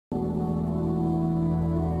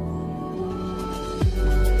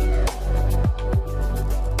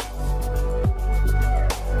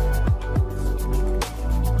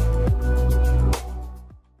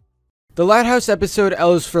The Lighthouse episode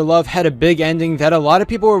L is for Love had a big ending that a lot of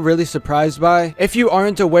people were really surprised by. If you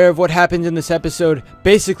aren't aware of what happened in this episode,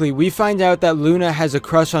 basically we find out that Luna has a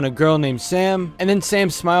crush on a girl named Sam, and then Sam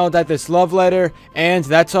smiled at this love letter, and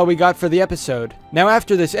that's all we got for the episode. Now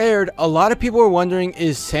after this aired, a lot of people were wondering,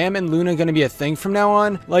 is Sam and Luna going to be a thing from now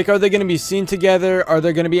on? Like, are they going to be seen together? Are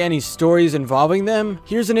there going to be any stories involving them?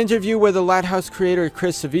 Here's an interview where the Lighthouse creator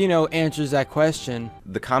Chris Savino answers that question.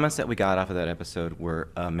 The comments that we got off of that episode were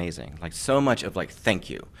amazing. Like, so much of like, thank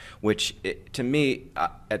you, which to me,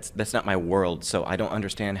 that's not my world, so I don't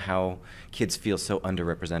understand how kids feel so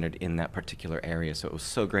underrepresented in that particular area. So it was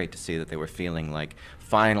so great to see that they were feeling like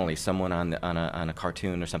finally someone on a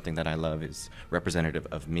cartoon or something that I love is representative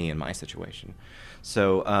of me and my situation.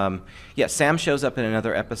 So yeah, Sam shows up in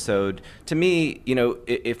another episode. To me, you know,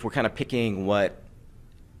 if we're kind of picking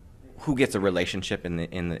who gets a relationship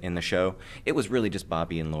in the show, it was really just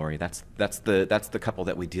Bobby and Lori. That's the couple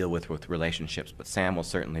that we deal with relationships. But Sam will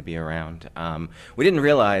certainly be around. We didn't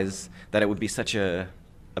realize that it would be such a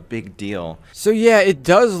big deal. So yeah, it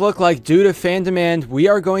does look like, due to fan demand, we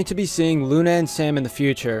are going to be seeing Luna and Sam in the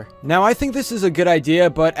future. Now I think this is a good idea,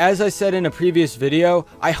 but as I said in a previous video,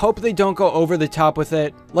 I hope they don't go over the top with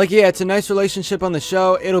it. Like, yeah, it's a nice relationship on the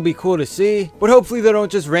show, it'll be cool to see, but hopefully they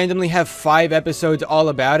don't just randomly have 5 episodes all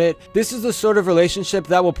about it. This is the sort of relationship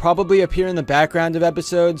that will probably appear in the background of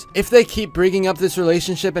episodes. If they keep bringing up this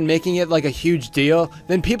relationship and making it like a huge deal,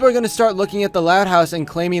 then people are going to start looking at the Lighthouse and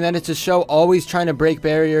claiming that it's a show always trying to break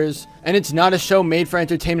barriers, and it's not a show made for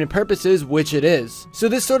entertainment purposes, which it is. So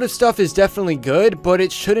this sort of stuff is definitely good, but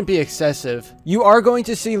it shouldn't be excessive. You are going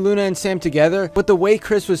to see Luna and Sam together, but the way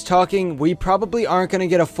Chris was talking, we probably aren't going to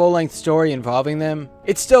get a full-length story involving them.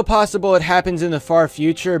 It's still possible it happens in the far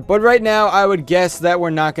future, but right now I would guess that we're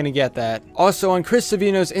not going to get that. Also, on Chris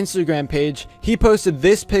Savino's Instagram page, he posted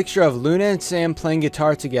this picture of Luna and Sam playing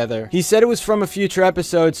guitar together. He said it was from a future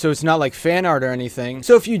episode, so it's not like fan art or anything.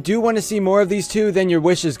 So if you do want to see more of these two, then your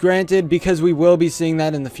wish is granted, because we will be seeing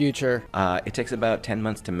that in the future. It takes about 10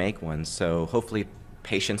 months to make one, so hopefully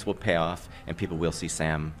patience will pay off and people will see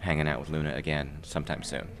Sam hanging out with Luna again sometime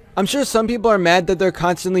soon. I'm sure some people are mad that they're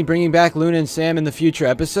constantly bringing back Luna and Sam in the future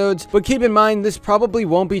episodes, but keep in mind this probably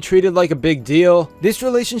won't be treated like a big deal. This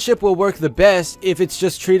relationship will work the best if it's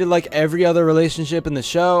just treated like every other relationship in the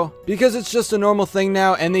show, because it's just a normal thing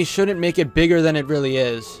now and they shouldn't make it bigger than it really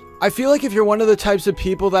is. I feel like if you're one of the types of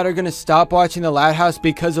people that are going to stop watching The Lighthouse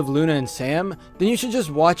because of Luna and Sam, then you should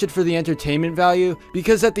just watch it for the entertainment value,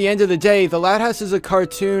 because at the end of the day, The Lighthouse is a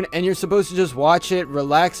cartoon and you're supposed to just watch it,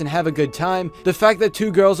 relax, and have a good time. The fact that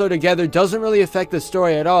 2 girls are together doesn't really affect the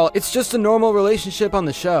story at all. It's just a normal relationship on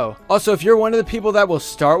the show. Also, if you're one of the people that will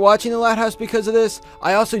start watching The Lighthouse because of this,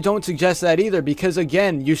 I also don't suggest that either, because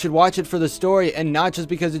again, you should watch it for the story and not just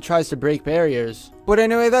because it tries to break barriers. But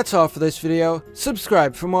anyway, that's all for this video.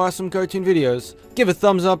 Subscribe for more awesome cartoon videos. Give a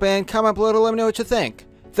thumbs up and comment below to let me know what you think.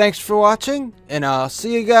 Thanks for watching, and I'll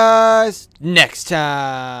see you guys next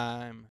time.